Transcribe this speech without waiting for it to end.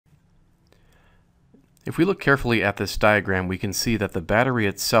If we look carefully at this diagram, we can see that the battery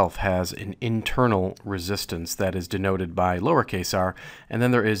itself has an internal resistance that is denoted by lowercase r, and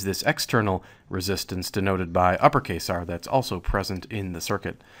then there is this external resistance denoted by uppercase R that's also present in the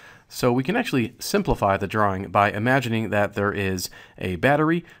circuit. So we can actually simplify the drawing by imagining that there is a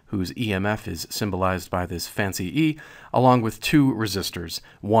battery whose EMF is symbolized by this fancy E, along with two resistors.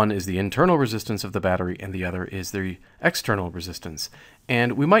 One is the internal resistance of the battery and the other is the external resistance.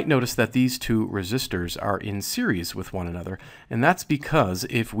 And we might notice that these two resistors are in series with one another, and that's because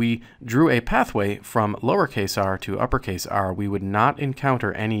if we drew a pathway from lowercase r to uppercase R, we would not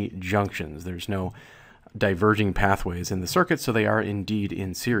encounter any junctions. There's no diverging pathways in the circuit, so they are indeed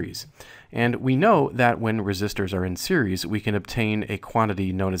in series. And we know that when resistors are in series, we can obtain a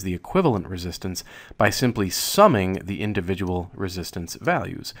quantity known as the equivalent resistance by simply summing the individual resistance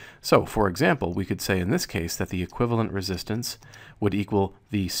values. So, for example, we could say in this case that the equivalent resistance would equal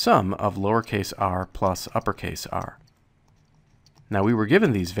the sum of lowercase r plus uppercase R. Now, we were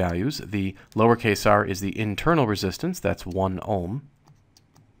given these values. The lowercase r is the internal resistance, that's 1 ohm.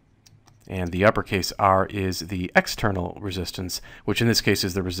 And the uppercase R is the external resistance, which in this case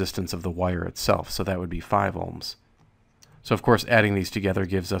is the resistance of the wire itself, so that would be 5 ohms. So of course adding these together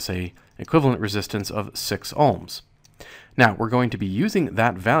gives us an equivalent resistance of 6 ohms. Now we're going to be using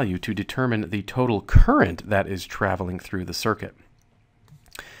that value to determine the total current that is traveling through the circuit.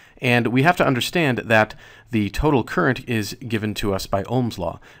 And we have to understand that the total current is given to us by Ohm's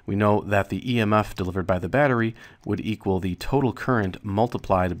law. We know that the EMF delivered by the battery would equal the total current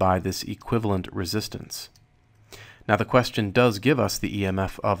multiplied by this equivalent resistance. Now the question does give us the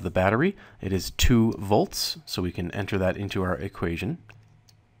EMF of the battery. It is 2 volts, so we can enter that into our equation.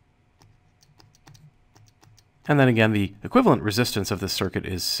 And then again, the equivalent resistance of this circuit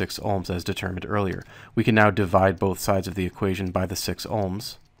is 6 ohms as determined earlier. We can now divide both sides of the equation by the 6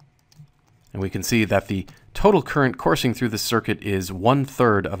 ohms. And we can see that the total current coursing through the circuit is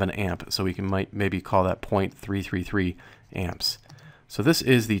 1/3 of an amp, so we can maybe call that 0.333 amps. So this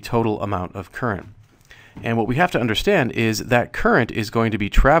is the total amount of current. And what we have to understand is that current is going to be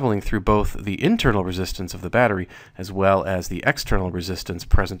traveling through both the internal resistance of the battery as well as the external resistance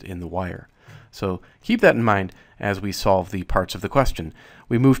present in the wire. So keep that in mind as we solve the parts of the question.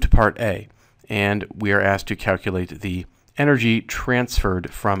 We move to part A, and we are asked to calculate the energy transferred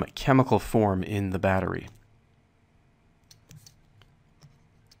from chemical form in the battery.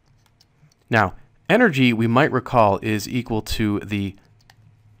 Now, energy, we might recall, is equal to the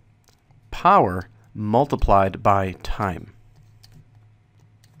power multiplied by time.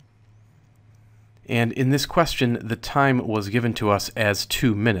 And in this question, the time was given to us as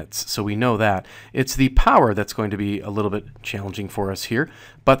 2 minutes, so we know that. It's the power that's going to be a little bit challenging for us here,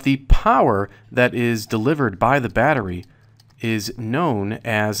 but the power that is delivered by the battery is known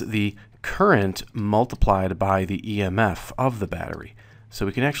as the current multiplied by the EMF of the battery. So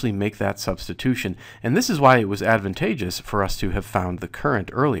we can actually make that substitution, and this is why it was advantageous for us to have found the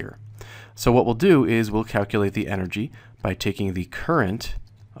current earlier. So what we'll do is we'll calculate the energy by taking the current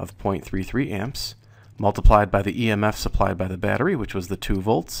of 0.33 amps multiplied by the EMF supplied by the battery, which was the 2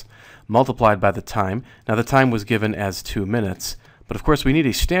 volts, multiplied by the time. Now the time was given as 2 minutes, but of course we need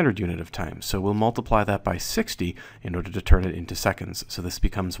a standard unit of time, so we'll multiply that by 60 in order to turn it into seconds. So this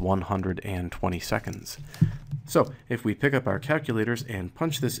becomes 120 seconds. So if we pick up our calculators and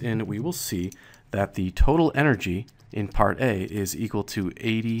punch this in, we will see that the total energy in part A is equal to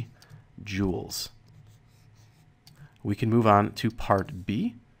 80 joules. We can move on to part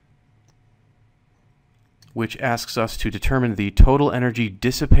B, which asks us to determine the total energy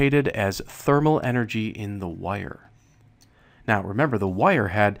dissipated as thermal energy in the wire. Now remember, the wire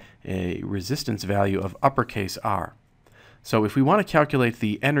had a resistance value of uppercase R. So if we want to calculate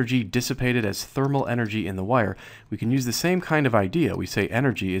the energy dissipated as thermal energy in the wire, we can use the same kind of idea. We say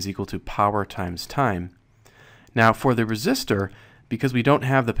energy is equal to power times time. Now for the resistor, because we don't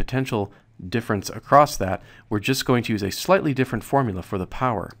have the potential difference across that, we're just going to use a slightly different formula for the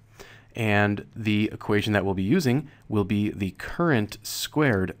power. And the equation that we'll be using will be the current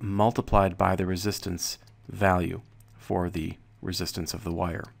squared multiplied by the resistance value for the resistance of the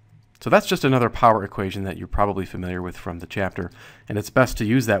wire. So that's just another power equation that you're probably familiar with from the chapter, and it's best to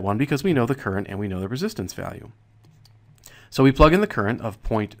use that one because we know the current and we know the resistance value. So we plug in the current of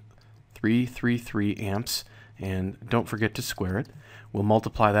 0.333 amps, and don't forget to square it. We'll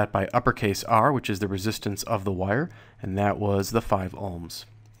multiply that by uppercase R, which is the resistance of the wire, and that was the 5 ohms.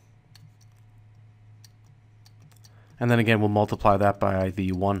 And then again, we'll multiply that by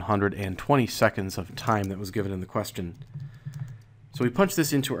the 120 seconds of time that was given in the question. So we punch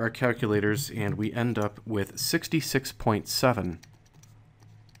this into our calculators, and we end up with 66.7.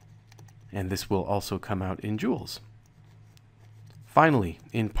 and this will also come out in joules. Finally,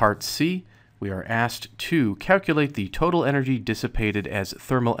 in part C, we are asked to calculate the total energy dissipated as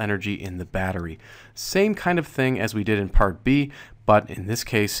thermal energy in the battery. Same kind of thing as we did in part B, but in this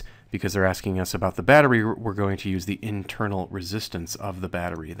case, because they're asking us about the battery, we're going to use the internal resistance of the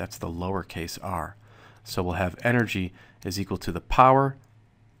battery. That's the lowercase r. So we'll have energy is equal to the power,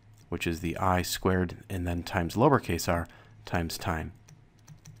 which is the I squared, and then times lowercase r times time.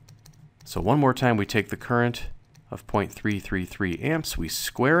 So one more time, we take the current of 0.333 amps, we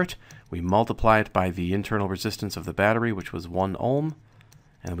square it, we multiply it by the internal resistance of the battery, which was 1 ohm,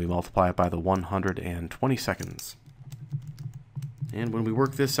 and we multiply it by the 120 seconds. And when we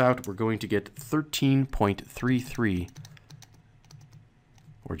work this out, we're going to get 13.33,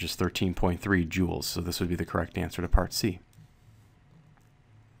 or just 13.3 joules. So this would be the correct answer to part C.